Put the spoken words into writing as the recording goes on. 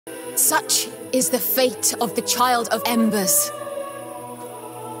Such is the fate of the child of embers.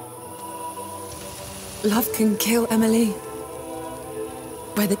 Love can kill, Emily.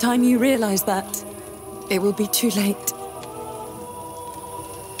 By the time you realize that, it will be too late.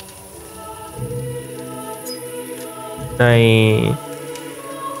 नहीं.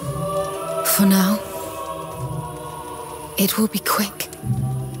 For now, it will be quick.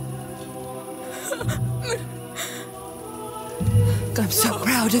 I'm so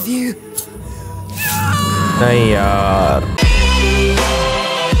proud of you. नहीं यार.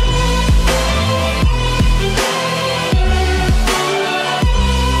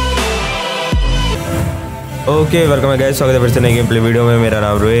 Okay welcome है guys, स्वागत है फिर से नई game play video में। मेरा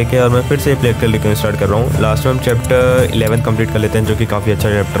नाम रुयक है और मैं फिर से प्ले टेल रिक्वेम स्टार्ट कर रहा हूँ। लास्ट में हम चैप्टर 11 कंप्लीट कर लेते हैं, जो कि काफ़ी अच्छा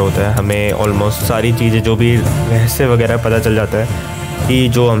चैप्टर होता है। हमें ऑलमोस्ट सारी चीज़ें जो भी रहस्य वगैरह पता चल जाता है कि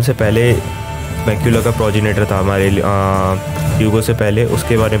जो हमसे पहले मैक्यूला का प्रोजेनेटर था हमारे ह्यूगो से पहले,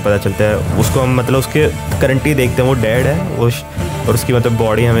 उसके बारे में पता चलता है। उसको हम मतलब उसके करंटली देखते हैं, वो डेड है वो, और उसकी मतलब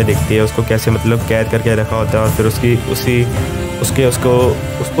बॉडी हमें दिखती है, उसको कैसे मतलब कैद करके रखा होता है। और फिर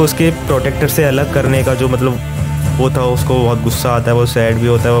उसके प्रोटेक्टर से अलग करने का जो मतलब वो था, उसको बहुत गुस्सा आता है, वो सैड भी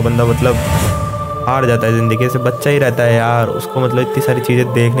होता है, वो बंदा मतलब हार जाता है ज़िंदगी से, बच्चा ही रहता है यार। उसको मतलब इतनी सारी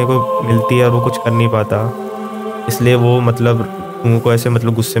चीज़ें देखने को मिलती है और वो कुछ कर नहीं पाता, इसलिए वो मतलब उनको ऐसे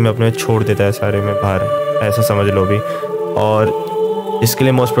मतलब गुस्से में अपने छोड़ देता है सारे में बाहर, ऐसा समझ लो भी। और इसके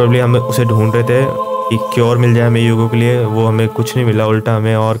लिए मोस्ट प्रोबेबली हम उसे ढूंढ रहे थे कि क्योर मिल जाए हमें ह्यूगो के लिए, वो हमें कुछ नहीं मिला, उल्टा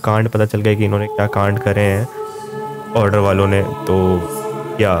हमें और कांड पता चल गया कि इन्होंने क्या कांड करे हैं ऑर्डर वालों ने। तो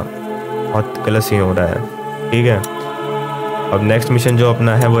या बहुत गलत सीन हो रहा है, ठीक है। अब नेक्स्ट मिशन जो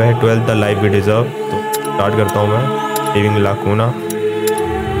अपना है वो है 12 द लाइफ वी डिजर्व। तो स्टार्ट करता हूँ मैं, लिविंग लाकूना।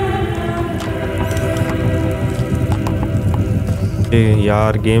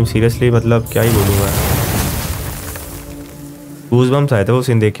 यार गेम सीरियसली मतलब क्या ही बोलूँ मैं, गूज़बम्स आए थे वो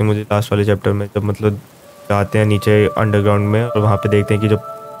सीन देख के मुझे लास्ट वाले चैप्टर में, जब मतलब जाते हैं नीचे अंडरग्राउंड में और वहाँ पे देखते हैं कि जो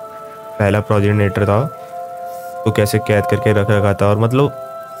पहला प्रोजेनेटर था तो कैसे कैद करके रख रखा था। और मतलब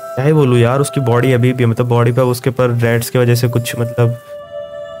क्या ही बोलूँ यार, उसकी बॉडी अभी भी मतलब बॉडी पर उसके पर रेड्स की वजह से कुछ मतलब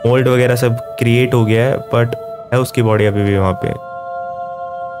मोल्ड वगैरह सब क्रिएट हो गया है, बट है उसकी बॉडी अभी भी वहाँ पे।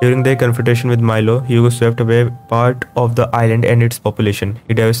 During their confrontation with Milo, Hugo swept away part of the island and its population.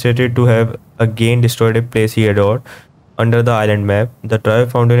 He devastated to have again destroyed a place he adored. Under the island map, the trio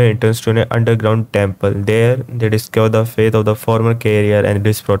found an entrance to an underground temple. There, they discovered the faith of the former carrier and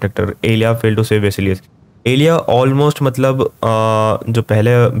his protector. Aelia failed to save Basilius. Aelia almost मतलब जो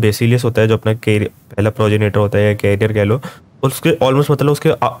पहले basileus होता है, जो अपना पहला progenitor होता है या कैरियर कह लो, उसके ऑलमोस्ट मतलब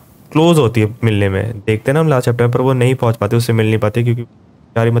उसके क्लोज होती है मिलने में। देखते हैं ना हम लास्ट चैप्टर पर, वो नहीं पहुंच पाते, उससे मिल नहीं पाते, क्योंकि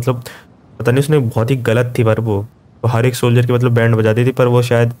यारी मतलब पता नहीं उसने बहुत ही गलत थी, पर वो तो हर एक सोल्जर की मतलब बैंड बजाती थी, पर वो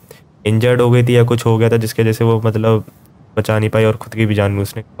शायद इंजर्ड हो गई थी या कुछ हो गया था जिसके वजह से वो मतलब बचा नहीं पाई और खुद की भी जान भी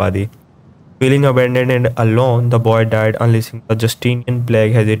उसने खपा दी। Feeling abandoned and alone, the boy died, unleashing the Justinian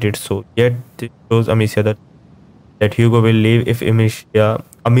plague as it did so. Yet this shows Amicia that Hugo will leave if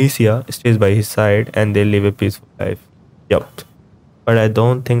Amicia stays by his side and they'll live a peaceful life. Yup. But I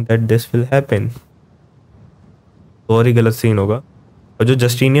don't think that this will happen. और ही गलत scene होगा। और जो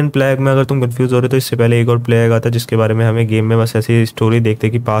Justinian plague में अगर तुम confuse हो रहे हो, तो इससे पहले एक और प्लेग आता है जिसके बारे में हमें गेम में बस ऐसी स्टोरी देखते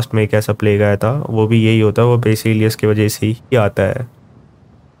कि पास्ट में एक ऐसा प्लेग आया था, वो भी यही होता है, वो बेसिलियस की वजह से ही आता है।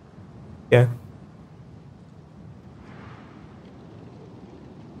 क्या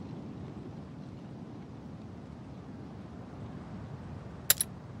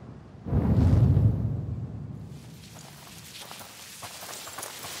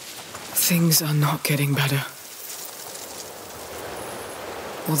Things are not getting better.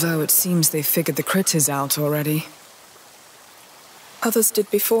 Although it seems they figured the critters out already. Others did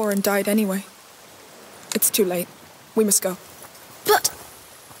before and died anyway. It's too late. We must go. But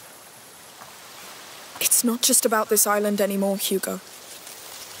It's not just about this island anymore, Hugo.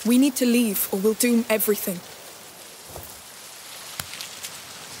 We need to leave or we'll doom everything.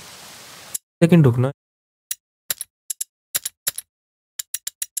 लेकिन रुकना,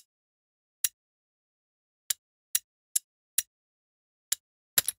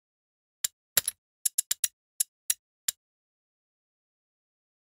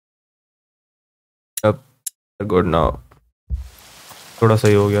 अब good now थोड़ा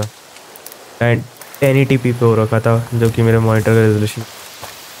सही हो गया। And 1080p पे हो रखा था, जो कि मेरे मॉनिटर का रेजोल्यूशन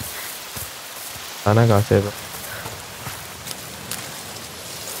आना कहाँ से है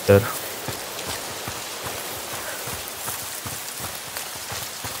sir.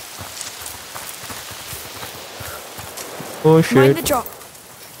 Oh Mind shit. the drop.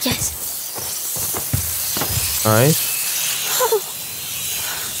 yes, Nice.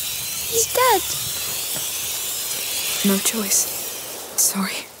 he's dead. No choice.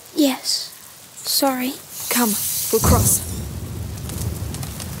 Sorry. Yes. Sorry. Come, we'll cross.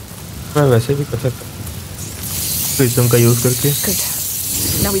 मैं वैसे भी कर सकता हूँ विजडम का यूज करके। Good.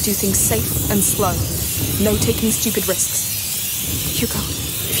 Now we do things safe and slow. No taking stupid risks. Hugo,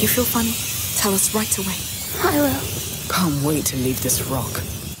 if you feel funny, tell us right away. I will. Can't wait to leave this rock.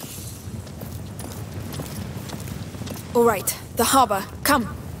 All right, the harbour. Come.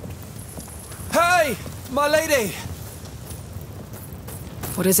 Hey, my lady!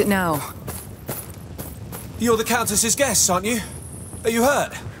 What is it now? You're the Countess's guests, aren't you? Are you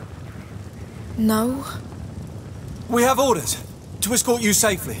hurt? No. We have orders to escort you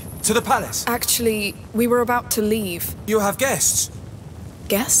safely to the palace. Actually, we were about to leave. You have guests.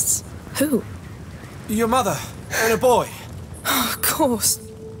 Guests? Who? Your mother and a boy. Of course.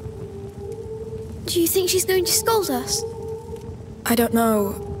 Do you think she's going to scold us? I don't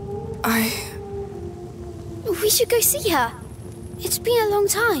know. We should go see her. It's been a long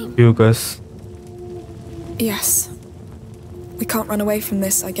time. Lucas. Yes. We can't run away from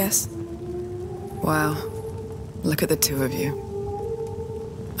this, I guess. Wow. Look at the two of you.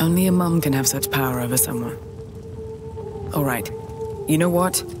 Only a mum can have such power over someone. All right. You know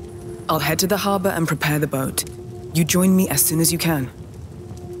what? I'll head to the harbour and prepare the boat. You join me as soon as you can.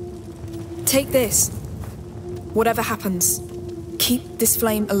 Take this. Whatever happens, keep this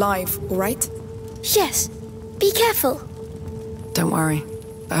flame alive, all right? Yes. Be careful. Don't worry.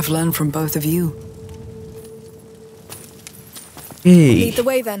 I've learned from both of you. Hey. Lead the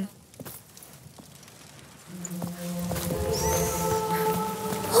way then.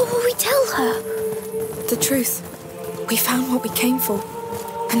 What will we tell her? The truth. We found what we came for.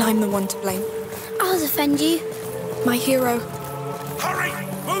 And I'm the one to blame. I'll defend you. My hero. Hurry!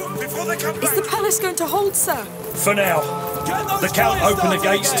 Move before they come Is back! the palace going to hold, sir? For now. Get those The Count fire opened the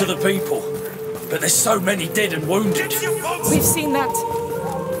started gates to again. the people. But there's so many dead and wounded. We've seen that.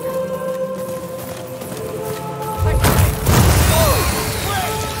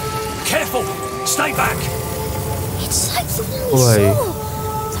 Careful! Stay back! It's like the one we Why? saw.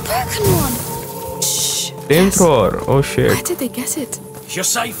 The broken one. Shh. Flamethrower. Oh shit. Where did they get it? You're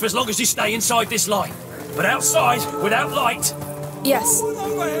safe as long as you stay inside this line. But outside, without light... Yes,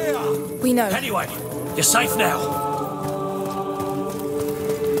 Over here! we know. Anyway, you're safe now.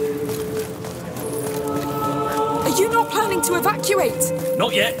 Are you not planning to evacuate?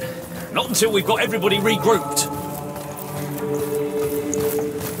 Not yet. Not until we've got everybody regrouped.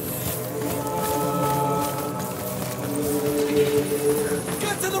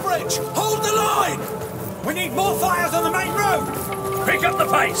 Get to the bridge! Hold the line! We need more fires on the main road! Pick up the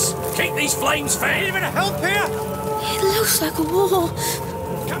pace. Keep these flames fed. Even help here? It looks like a war.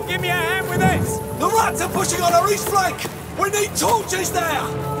 Come give me a hand with this! The rats are pushing on our east flank! We need torches there!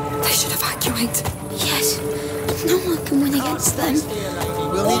 They should evacuate. Yes. No one can win against them.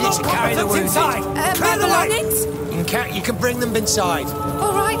 We'll All need it the to carry the combatants wounded. inside! My Clear the way! belongings? You can bring them inside.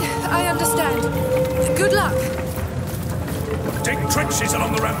 All right, I understand. Good luck. Dig trenches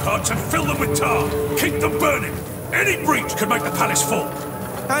along the ramparts and fill them with tar. Keep them burning. Any breach could make the palace fall.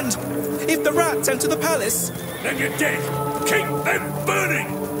 And if the rats enter the palace... Then you're dead. Keep them burning.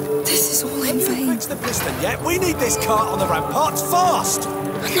 This is all in Have you vain. fixed the piston yet? We need this cart on the ramparts fast!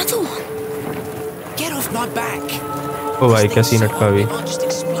 Another one. Get off my back. ओ भाई क्या scene अटका अभी। I'll just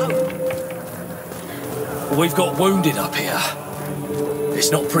explode. We've got wounded up here. It's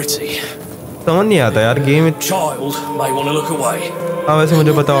not pretty. समझ नहीं आता यार game Child may want to look away. हाँ वैसे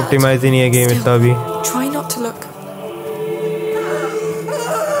मुझे पता ऑप्टिमाइज ही नहीं है गेम इतना अभी। Try not to look.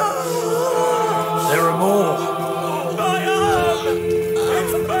 There are more. Fire!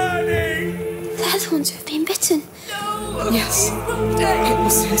 It's burning! They're the ones who've been bitten. Yes. It will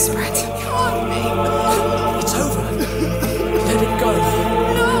soon spread. It's over. Let it go.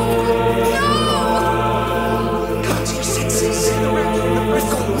 Come to your senses. We've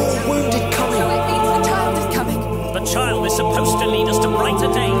got more wounded coming. It means the child is coming. The child is supposed to lead us to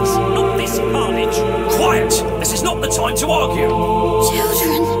brighter days, not this carnage. Quiet! This is not the time to argue.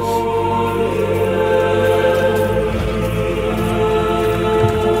 Children.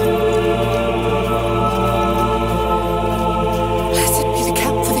 Blessed be the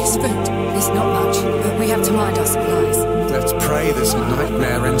camp for this food. It's not much, but we have to mind our supplies. Let's pray this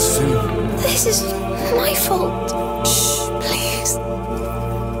nightmare ends soon. This is my fault. Shh, please.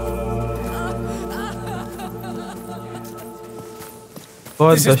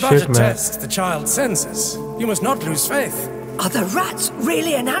 What This the is but shit a man। test. The child senses. You must not lose faith. Are the rats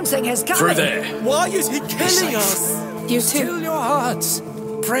really announcing his coming? Through there. Why is he killing us? You too. Still your hearts.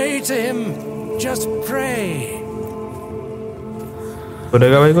 Pray to him. Just pray.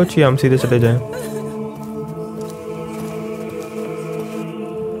 बोलेगा भाई कुछ या हम सीधे चले जाएं।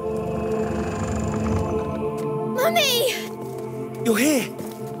 Mummy! You're here!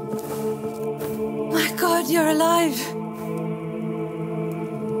 My God, you're alive!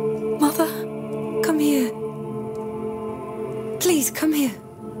 Mother, come here. Please, come here.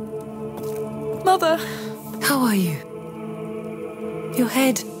 Mother! How are you? Your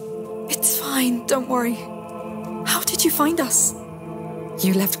head. It's fine, don't worry. How did you find us?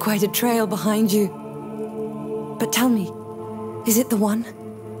 You left quite a trail behind you. But tell me, is it the one?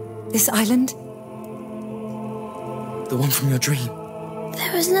 This island? The one from your dream.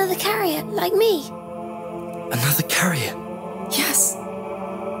 There was another carrier, like me. Another carrier? Yes.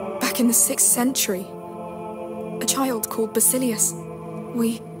 Back in the 6th century. A child called Basilius.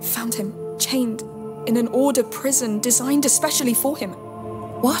 We found him, chained, in an order prison designed especially for him.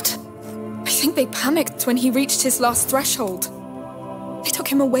 What? I think they panicked when he reached his last threshold. They took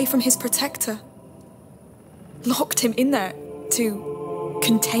him away from his protector. Locked him in there to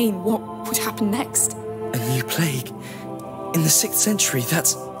contain what would happen next. A new plague? In the 6th century,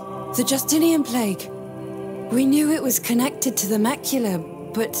 that's... The Justinian plague. We knew it was connected to the macula,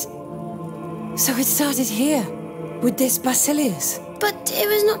 but... So it started here, with this Basilius. But it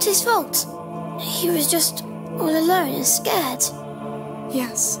was not his fault. He was just all alone and scared.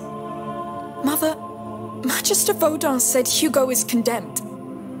 Yes. Mother, Magister Vaudin said Hugo is condemned.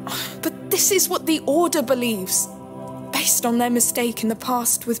 But this is what the Order believes, based on their mistake in the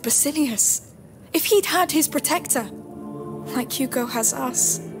past with Basilius. If he'd had his protector, like Hugo has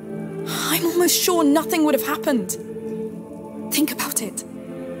us, I'm almost sure nothing would have happened. Think about it.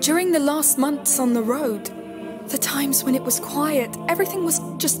 During the last months on the road, the times when it was quiet, everything was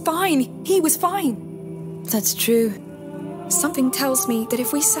just fine. He was fine. That's true. Something tells me that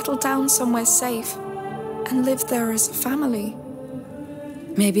if we settle down somewhere safe and live there as a family...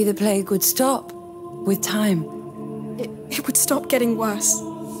 Maybe the plague would stop, with time. It would stop getting worse.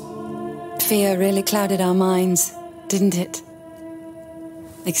 Fear really clouded our minds, didn't it?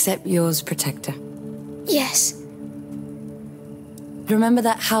 Except yours, Protector. Yes. Remember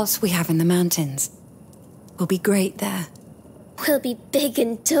that house we have in the mountains? We'll be great there. We'll be big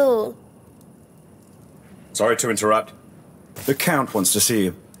and tall. Sorry to interrupt. The Count wants to see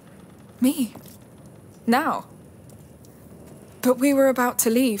you. Me? Now? But we were about to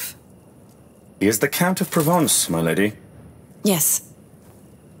leave. He is the Count of Provence, my lady. Yes.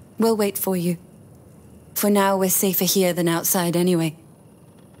 We'll wait for you. For now, we're safer here than outside anyway.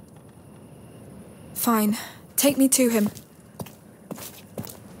 Fine. Take me to him.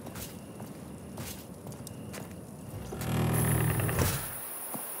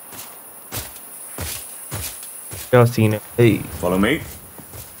 क्या scene है? Hey. Follow me.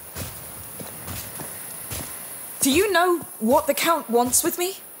 Do you know what the Count wants with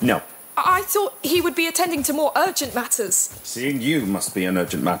me? No. I thought he would be attending to more urgent matters. Seeing you must be an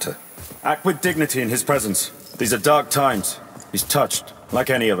urgent matter. Act with dignity in his presence. These are dark times. He's touched, like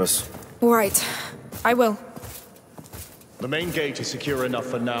any of us. All right. I will. The main gate is secure enough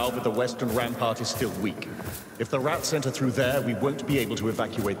for now, but the western rampart is still weak. If the rats enter through there, we won't be able to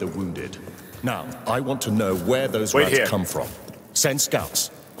evacuate the wounded. Now, I want to know where those rats come from. Send scouts.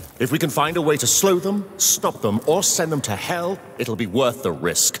 If we can find a way to slow them, stop them, or send them to hell, it'll be worth the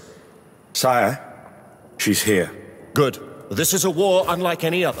risk. Sire, she's here. Good. This is a war unlike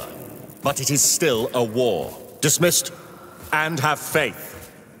any other. But it is still a war. Dismissed. And have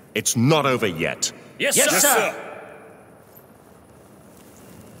faith. It's not over yet. Yes, sir!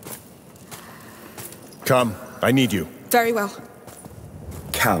 Come, I need you. Very well.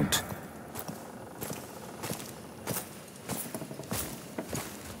 Count.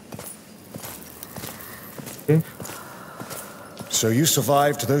 Okay. So you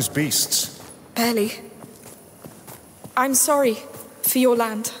survived those beasts? Barely. I'm sorry for your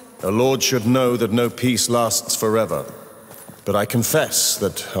land. A lord should know that no peace lasts forever. But I confess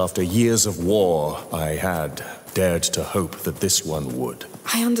that after years of war, I had dared to hope that this one would.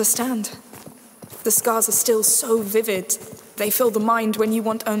 I understand. The scars are still so vivid. They fill the mind when you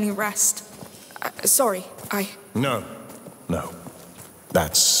want only rest. Sorry, No.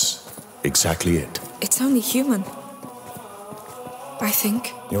 That's exactly it. It's only human. I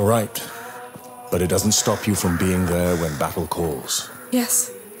think. You're right. But it doesn't stop you from being there when battle calls.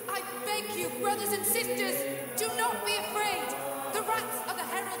 Yes. I beg you, brothers and sisters, do not be afraid. The rats are the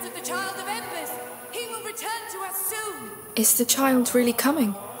heralds of the Child of Embers. He will return to us soon. Is the child really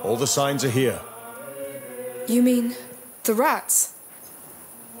coming? All the signs are here. You mean the rats?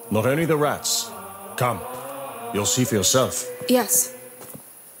 Not only the rats. Come. You'll see for yourself. Yes.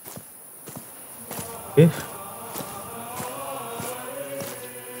 Okay.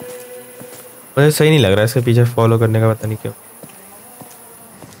 मुझे सही नहीं लग रहा इसके पीछे follow करने का, पता नहीं क्यों.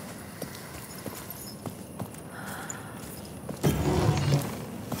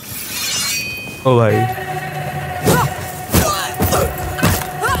 ओ भाई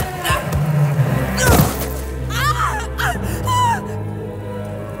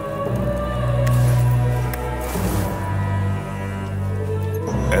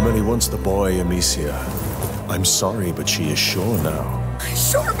Emily wants the boy, Amicia. I'm sorry, but she is sure now.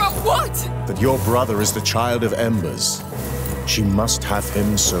 Sure about what? That your brother is the child of Embers. She must have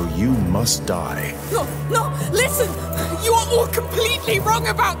him, so you must die. No, listen! You are all completely wrong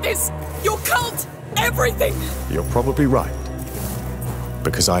about this! Your cult, everything! You're probably right.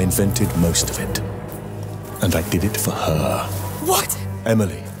 Because I invented most of it. And I did it for her. What?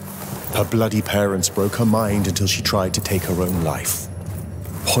 Emily. Her bloody parents broke her mind until she tried to take her own life.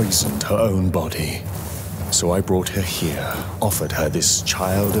 Poisoned her own body. So I brought her here, offered her this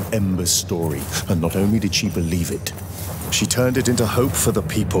Child of Embers story, and not only did she believe it, she turned it into hope for the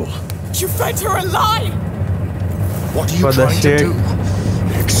people. You fed her a lie! What are you trying to do?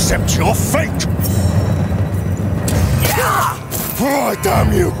 Accept your fate! Oh,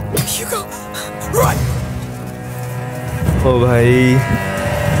 damn you! Hugo, run! Oh, bhai.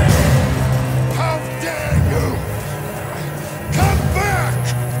 How dare you! Come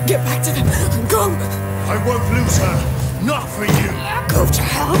back! Get back to them. Go! I won't lose her. Not for you. Go to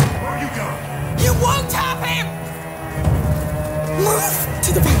hell. Where are you going? You won't have him! Move to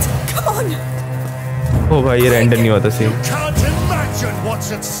the right. Come on! Oh भाई ये render नहीं होता सही. You can't imagine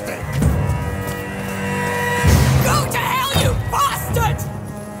what's at stake. Go to hell, you bastard!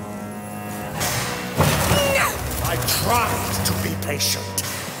 I tried to be patient.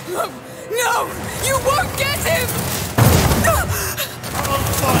 No! You won't get him! I'll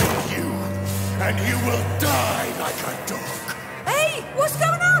find you, and you will die like a dog. Hey! What's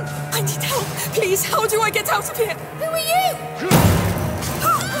going on? I need help. Please, how do I get out of here? Who are you?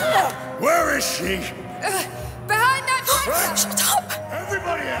 Where is she? Behind that tractor! Shut up!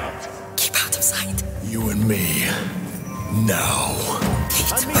 Everybody out! Keep out of sight. You and me. Now.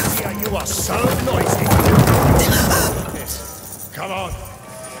 Amicia, you are so noisy. Come on.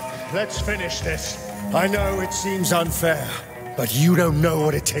 Let's finish this. I know it seems unfair, but you don't know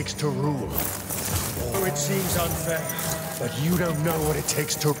what it takes to rule. Oh, it seems unfair, but you don't know what it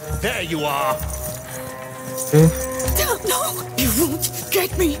takes to... There you are! No! You won't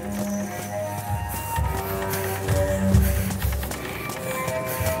get me!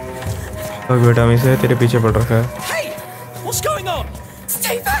 बेटा Amicia तेरे पीछे पड़ रखा है. Hey! What's going on?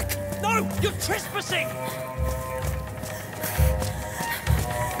 Stay back! No! You're trespassing!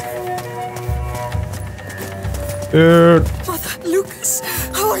 Mother, Lucas,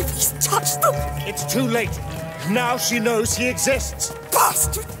 how I please touch them! It's too late. Now she knows he exists.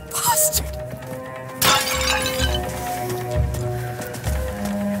 Bastard! Bastard!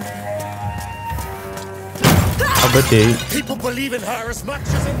 People believe in her as much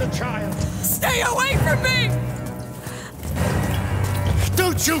as in the child. Stay away from me!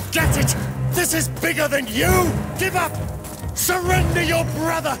 Don't you get it? This is bigger than you! Give up! Surrender your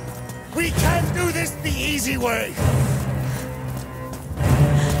brother! We can't do this the easy way!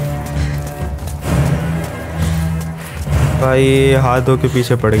 भाई हाथों के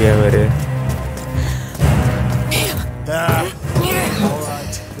पीछे पड़ गया मेरे.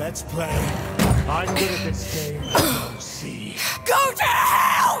 Alright, let's play. I'm good at this game. See. Go to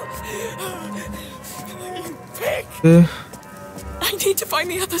hell! You pig! I need to find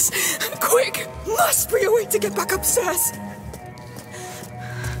the others. Quick! Must be a way to get back upstairs.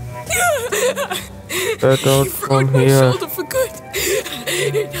 Get out from my here. shoulder for good.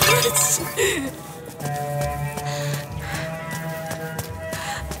 It hurts.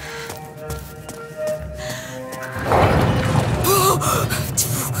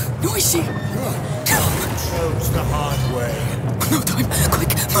 Noisy. Chose the hard way. No time.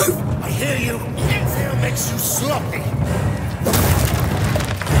 Quick, move. I hear you. Fear makes you sloppy.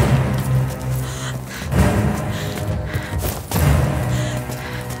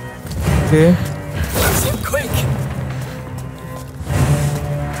 Okay. Close him quick.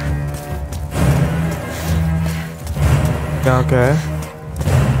 क्या है?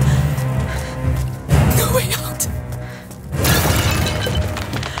 No way out.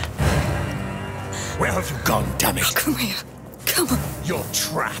 Where have you gone, damn it? Come here. Come on. You're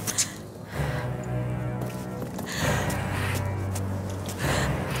trapped.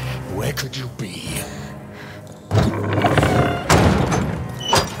 Where could you be?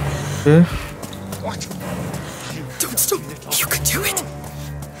 What? Don't stop. You can do it.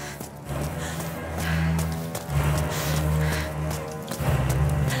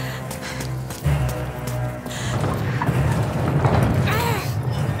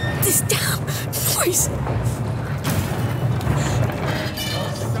 This damn noise.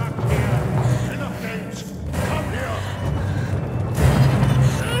 You're stuck here, and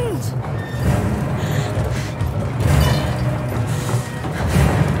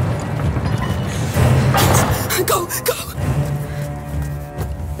Go, go!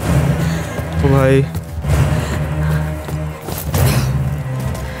 Oh, भाई.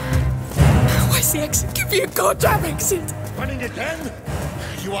 Where's the exit? Give me a goddamn exit! Running again?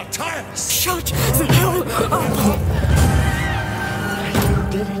 You are tireless! Shut the hell up! You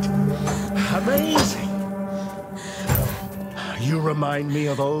did it. Amazing! You remind me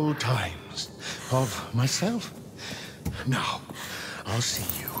of old times, of myself. Now, I'll see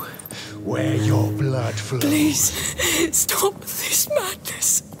you where your blood flows. Please, stop this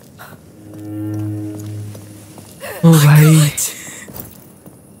madness. Oh, भाई.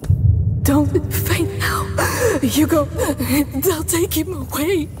 Don't faint now. Hugo, they'll take him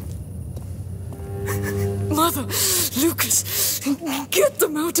away. Mother, Lucas, get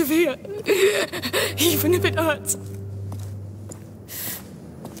them out of here. Even if it hurts.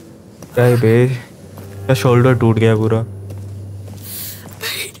 क्या है बे? क्या shoulder टूट गया पूरा?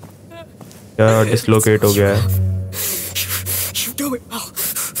 क्या dislocate हो गया है? You know it well.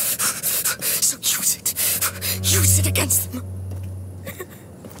 So use it. Use it against them.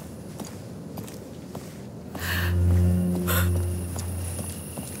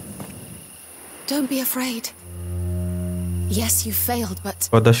 Don't be afraid. Yes, you failed, but...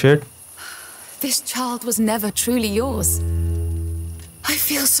 What the shit? This child was never truly yours. I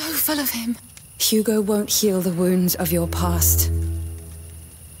feel so full of him. Hugo won't heal the wounds of your past.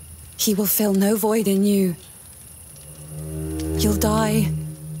 He will fill no void in you. You'll die.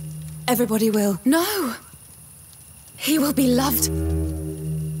 Everybody will. No! He will be loved.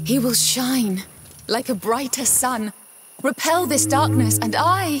 He will shine like a brighter sun. Repel this darkness, and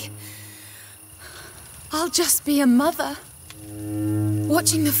I'll just be a mother.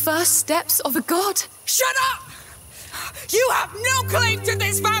 Watching the first steps of a god. Shut up! You have no claim to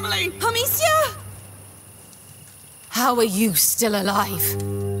this family! Amicia! How are you still alive?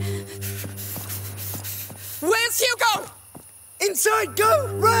 Where's Hugo? Inside, go!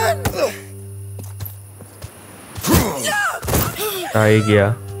 Run! आ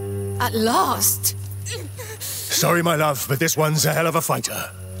गया. At last! Sorry, my love, but this one's a hell of a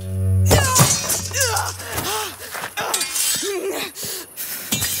fighter.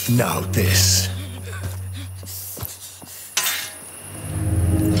 Now this.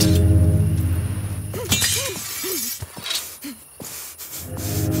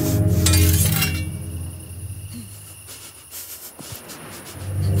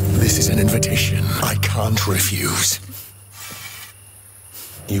 This is an invitation I can't refuse.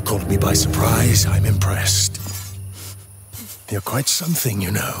 You caught me by surprise. I'm impressed. You're quite something,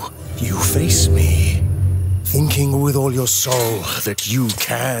 you know. You face me, thinking with all your soul that you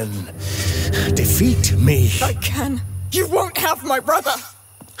can defeat me. I can. You won't have my brother.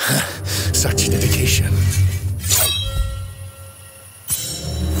 Such dedication.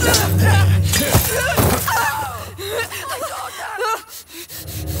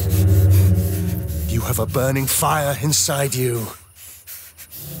 You have a burning fire inside you.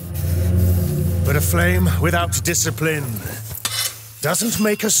 But a flame without discipline doesn't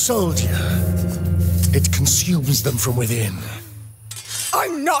make a soldier. It consumes them from within.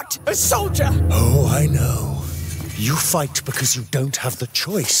 I'm not a soldier! Oh, I know. You fight because you don't have the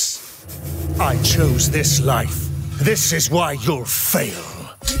choice. I chose this life. This is why you'll fail.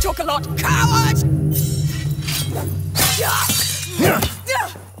 You talk a lot, coward!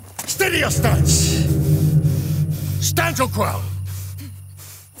 Steady your stance! Stand your ground!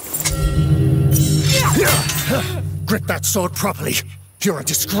 Grip that sword properly. You're a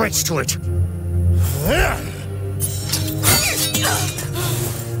disgrace to it.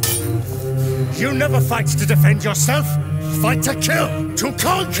 You never fight to defend yourself. Fight to kill, to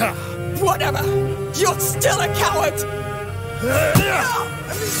conquer. Whatever. You're still a coward.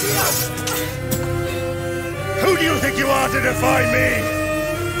 Who do you think you are to define me?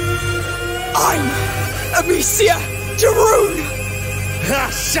 I'm Amicia to Rune.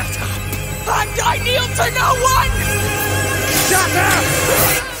 Shut up. And I kneel to no one! Shut up!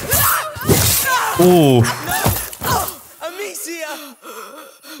 Ooh. Amicia!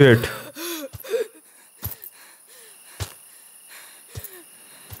 Shit.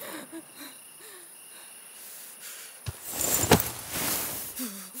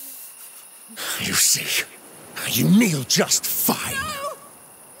 You see, you kneel just fine. No!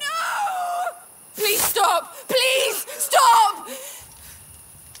 No! Please stop! Please stop!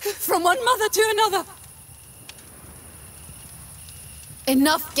 From one mother to another.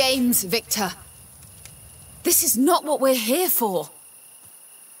 Enough games, Victor. This is not what we're here for.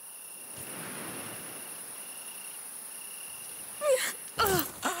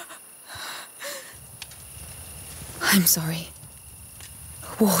 I'm sorry.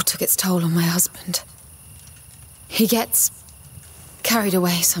 War took its toll on my husband. He gets carried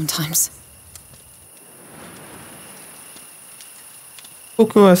away sometimes. वो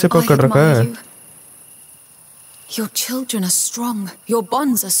क्यों ऐसे पकड़ रखा है? Your children are strong. Your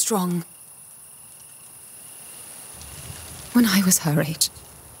bonds are strong. When I was her age,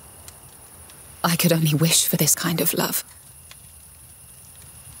 I could only wish for this kind of love.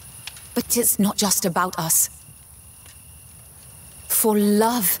 But it's not just about us. For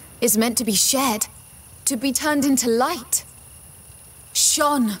love is meant to be shared, to be turned into light,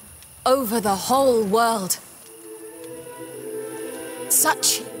 shone over the whole world.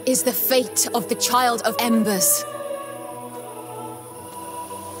 Such is the fate of the child of embers.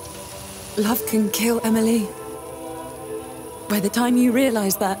 Love can kill, Emily. By the time you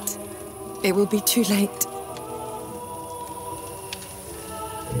realize that, it will be too late.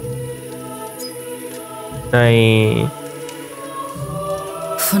 नहीं.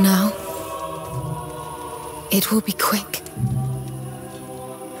 For now, it will be quick.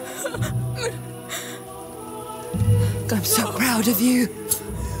 I'm so proud of you.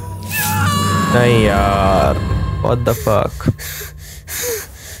 नहीं यार. What the fuck?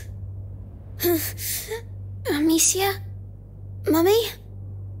 Amicia? Mummy?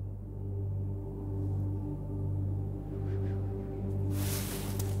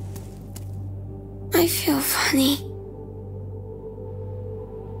 I feel funny.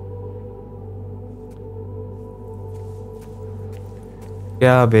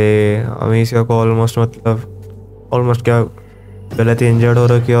 क्या बे, अमीसिया को almost क्या गलत injured हो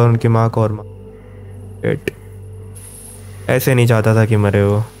रखी है और उनकी माँ को और ऐसे नहीं चाहता था कि मरे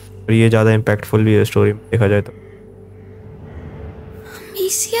वो, और ये ज़्यादा इम्पैक्टफुल भी है स्टोरी में देखा जाए तो.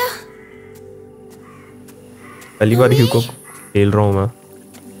 Amicia? पहली बार ह्यूगो खेल रहा हूँ मैं.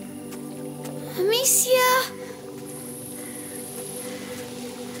 Amicia?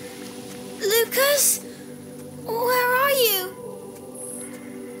 Lucas? Where are you?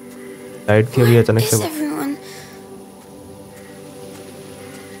 Light थी अभी अचानक से.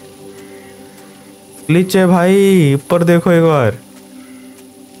 ग्लिच है भाई, ऊपर देखो एक बार,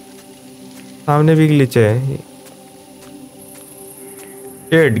 सामने भी ग्लिच है.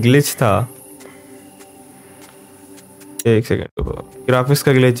 शेड ग्लिच था. एक सेकंड रुको, ग्राफिक्स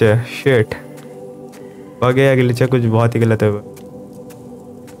का ग्लिच है. शेट बग गया, ग्लिच है, कुछ बहुत ही गलत है वो.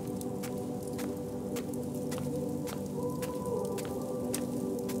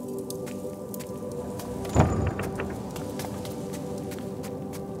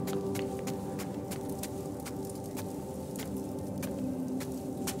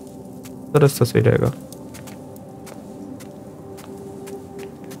 सरस तस्वीर रहेगा.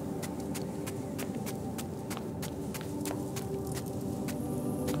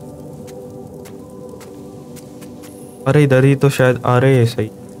 अरे इधर ही तो शायद आ रहे हैं. सही,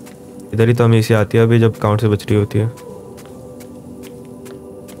 इधर ही तो अमीसिया आती है अभी जब काउंट से बच रही होती है.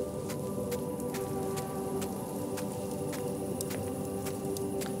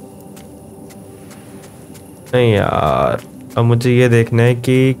 नहीं यार, अब मुझे ये देखना है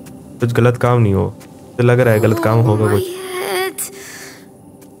कि कुछ गलत काम नहीं हो. तो लग रहा है गलत काम होगा कुछ.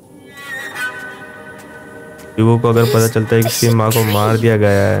 ह्यूगो को अगर पता चलता है कि इसकी माँ को मार दिया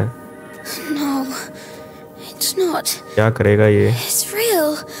गया है, क्या करेगा ये? It's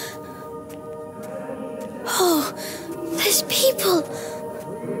real. Oh, there's people.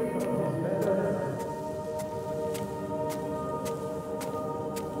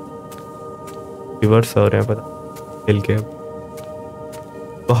 Reverse हो रहे हैं पता खेल के.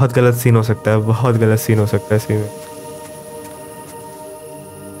 बहुत गलत सीन हो सकता है, बहुत गलत सीन हो सकता है इसी में.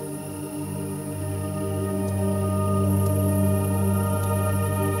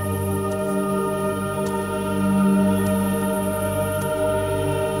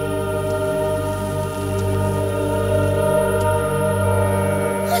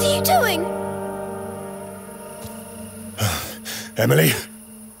 What are you doing? Emily?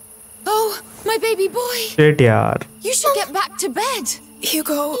 Oh, my baby boy. Shit यार. You should get back to bed.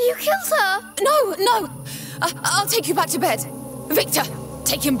 Hugo. You killed her. No. I'll take you back to bed. Victor,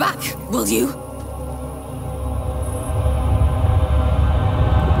 take him back, will you?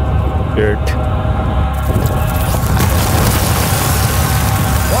 Shit.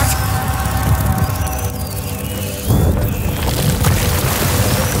 What?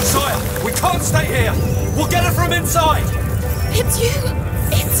 Sire, we can't stay here. We'll get her from inside. It's you.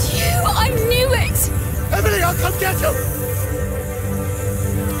 I knew it. Emily, I'll come get you.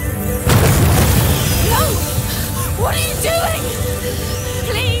 No! What are you doing?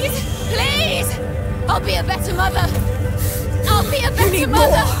 Please! I'll be a better mother.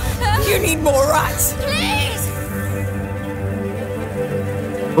 Mother. You need more rats. Please!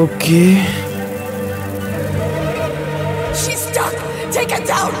 Okay.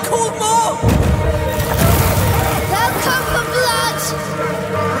 won't call more! They'll come for blood!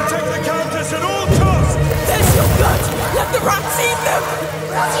 Protect the Countess at all costs! There's your blood! Let the rats eat them!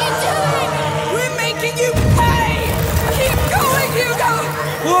 What are you doing? We're making you pay! Keep going, Hugo!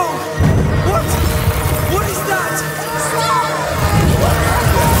 Whoa! What? What is that? Stop!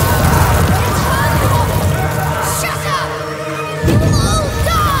 Shut up! You will all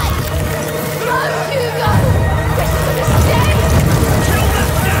die! No, Hugo! This is a mistake! Kill that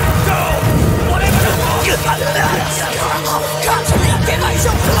damn doll! Whatever the fuck! Cut me! Give us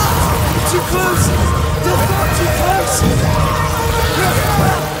your blood! Too close! They're far too close!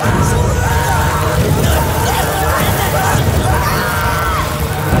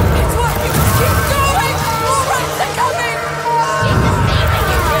 It's working! Keep going! More rats are coming! She's deceiving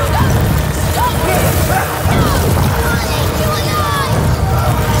you, Hugo! Stop it! No! I'll eat you alive!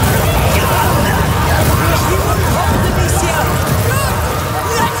 He won't hold Amicia!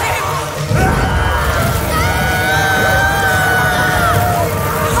 Let him!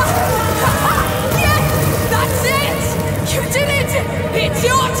 Yes! That's it! You did it! It's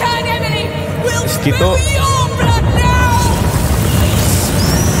your turn, Emily! We'll इसकी spill तो your blood now!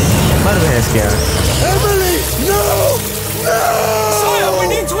 मर भैंस क्या Emily! No! No! Sire, we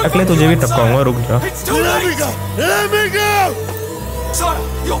need to अगले तुझे भी टपकाऊंगा रुक जा It's too Let me late! go! Let me go! Sire,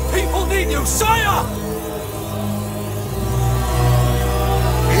 your people need you! Sire!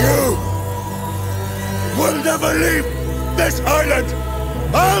 You will never leave this island!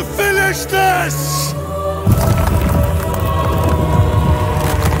 I'll finish this!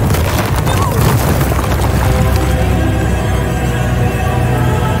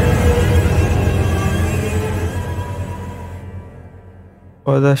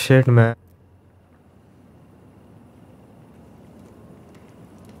 Oh the shit man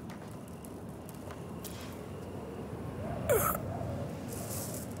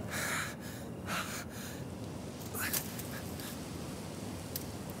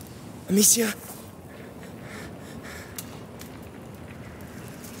Amicia?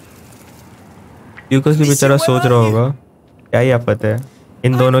 UCO की बेचारा सोच रहा होगा क्या ही आफत है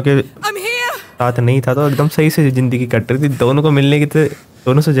इन दोनों के I'm here! साथ नहीं था तो एकदम सही से जिंदगी कट रही थी दोनों को मिलने की तो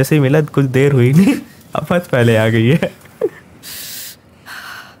दोनों से जैसे ही मिला कुछ देर हुई नहीं आफत पहले आ गई है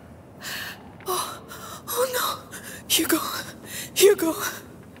Oh no! Hugo! Hugo!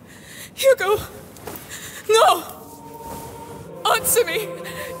 Hugo! No! Answer me!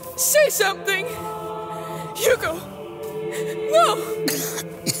 Say something! Hugo! No!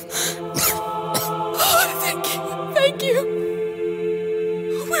 Oh, thank you! Thank you!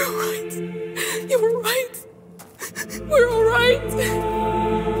 We're all right! You're all right! We're all right!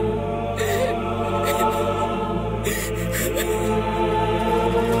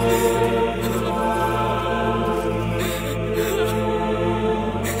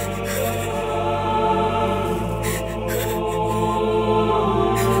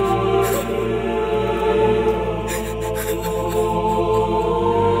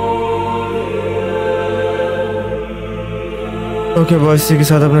 Okay boys इसी के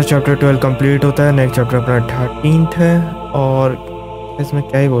साथ अपना चैप्टर 12 कंप्लीट होता है नेक्स्ट चैप्टर अपना 13th है और इसमें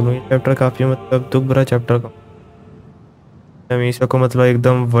क्या ही बोलूँ ये चैप्टर काफ़ी मतलब दुख भरा चैप्टर का अमीशा को मतलब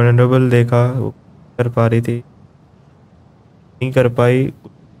एकदम वनरेबल देखा वो कर पा रही थी नहीं कर पाई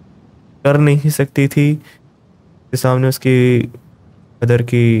कर नहीं सकती थी के सामने उसकी मदर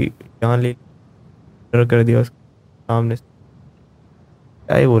की जान ले कर दिया उसके सामने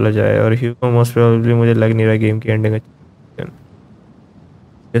क्या ही बोला जाए और ह्यूगो मोस्ट प्रोबेबली मुझे लग नहीं रहा गेम की एंडिंग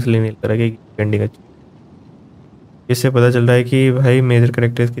इसलिए नहीं लग रहा कि एंडिंग अच्छी इससे पता चल रहा है कि भाई मेजर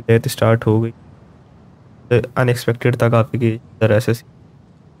कैरेक्टर्स की डेथ स्टार्ट हो गई तो अनएक्सपेक्टेड था काफ़ी की तरह से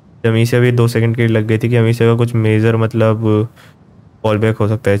अमीसिया भी 2 सेकंड की लग गई थी कि अमीसिया का कुछ मेजर मतलब फॉल बैक हो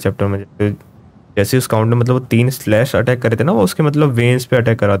सकता है चैप्टर में जैसे उस काउंट में मतलब वो 3 स्लैश अटैक करे थे ना वो उसके मतलब वेन्स पे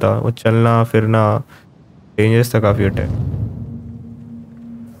अटैक करा था वो चलना फिरना डेंजरस था काफ़ी अटैक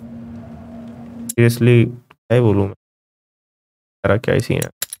सीरियसली क्या ही बोलूँ मैं क्या ही सीन है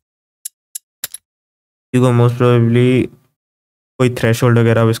क्योंकि मोस्ट प्रोबेबली कोई थ्रेशोल्ड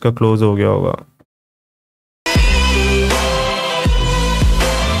वगैरह अब इसका क्लोज हो गया होगा